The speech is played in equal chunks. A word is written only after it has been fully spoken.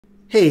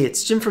Hey,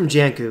 it's Jim from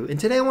Janku, and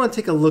today I want to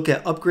take a look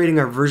at upgrading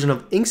our version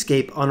of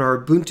Inkscape on our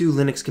Ubuntu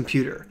Linux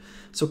computer.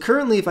 So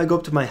currently, if I go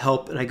up to my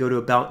help and I go to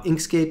About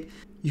Inkscape,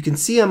 you can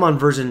see I'm on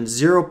version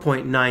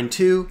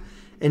 0.92,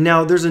 and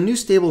now there's a new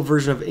stable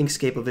version of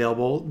Inkscape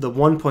available, the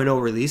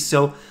 1.0 release,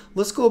 so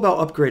let's go about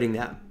upgrading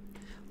that.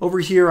 Over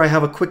here, I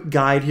have a quick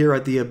guide here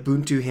at the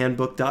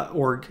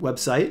ubuntuhandbook.org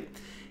website,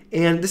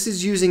 and this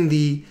is using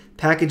the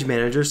package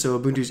manager, so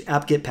Ubuntu's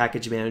apt-get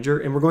package manager,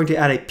 and we're going to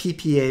add a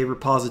PPA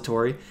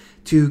repository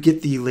to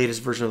get the latest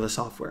version of the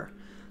software.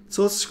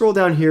 So let's scroll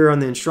down here on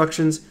the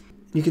instructions.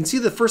 You can see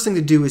the first thing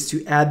to do is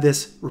to add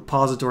this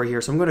repository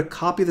here. So I'm going to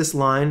copy this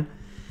line,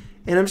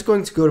 and I'm just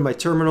going to go to my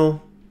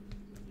terminal.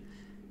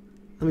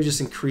 Let me just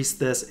increase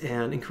this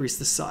and increase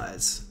the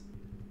size.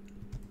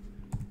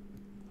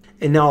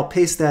 And now I'll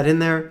paste that in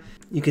there.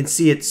 You can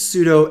see it's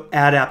sudo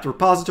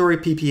add-apt-repository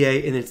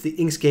PPA, and it's the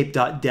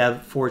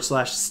inkscape.dev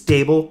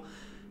 /stable.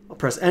 I'll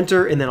press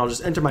enter, and then I'll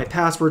just enter my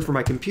password for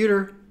my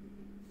computer,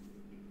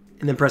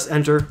 and then press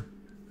enter.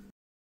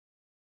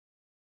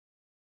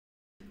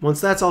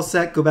 Once that's all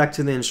set, go back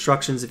to the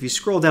instructions. If you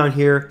scroll down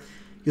here,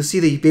 you'll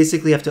see that you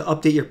basically have to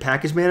update your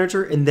package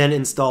manager and then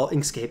install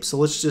Inkscape. So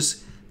let's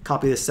just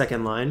copy the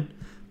second line.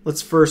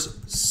 Let's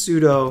first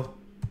sudo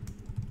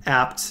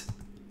apt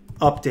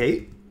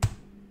update.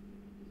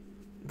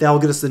 That will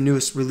get us the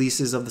newest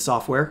releases of the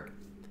software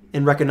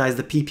and recognize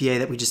the PPA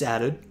that we just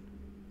added.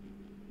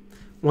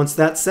 Once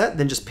that's set,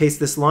 then just paste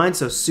this line.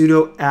 So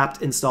sudo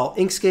apt install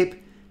Inkscape.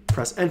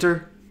 Press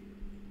enter,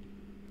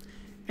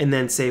 and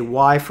then say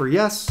Y for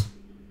yes.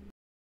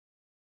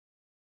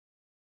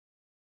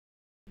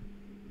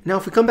 Now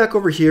if we come back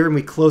over here and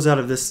we close out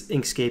of this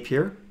Inkscape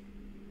here,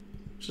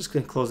 just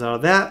going to close out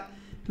of that,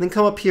 and then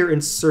come up here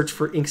and search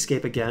for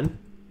Inkscape again,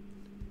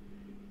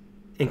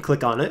 and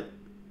click on it.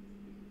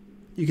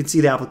 You can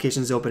see the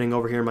application's opening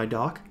over here in my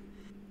dock.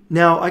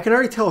 Now I can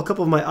already tell a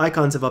couple of my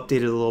icons have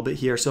updated a little bit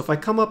here, so if I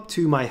come up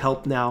to my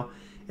help now,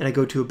 and I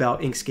go to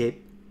About Inkscape,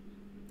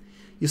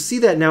 you'll see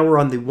that now we're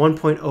on the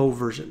 1.0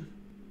 version.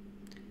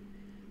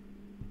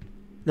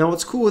 Now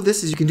what's cool with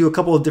this is you can do a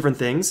couple of different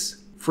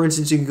things. For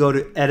instance, you can go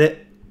to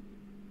Edit,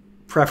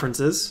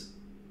 Preferences,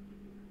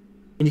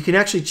 and you can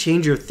actually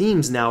change your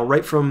themes now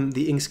right from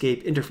the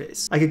Inkscape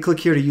interface. I could click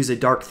here to use a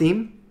dark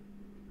theme,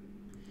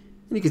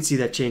 and you can see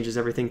that changes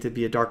everything to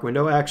be a dark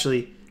window. I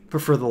actually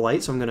prefer the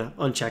light, so I'm going to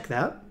uncheck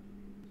that.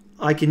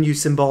 I can use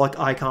symbolic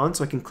icons,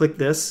 so I can click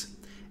this,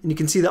 and you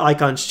can see the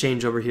icons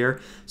change over here.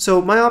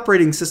 So my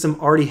operating system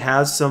already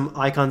has some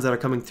icons that are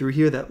coming through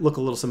here that look a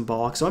little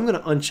symbolic, so I'm going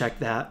to uncheck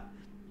that.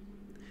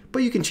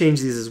 But you can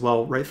change these as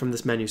well right from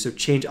this menu. So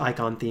change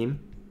icon theme.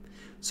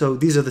 So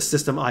these are the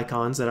system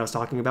icons that I was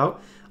talking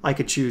about. I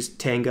could choose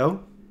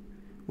Tango,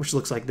 which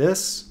looks like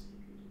this,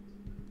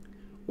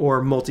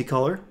 or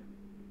multicolor.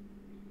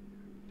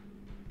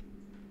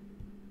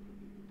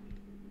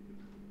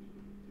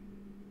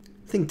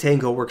 I think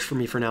Tango works for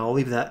me for now. I'll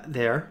leave that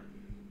there.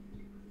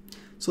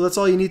 So that's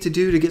all you need to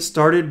do to get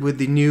started with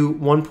the new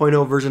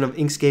 1.0 version of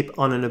Inkscape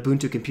on an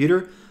Ubuntu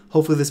computer.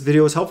 Hopefully this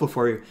video was helpful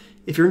for you.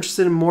 If you're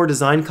interested in more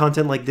design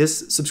content like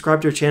this,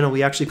 subscribe to our channel.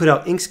 We actually put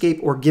out Inkscape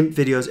or GIMP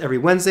videos every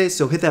Wednesday,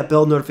 so hit that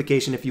bell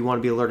notification if you want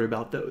to be alerted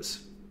about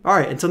those. All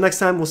right, until next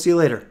time, we'll see you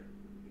later.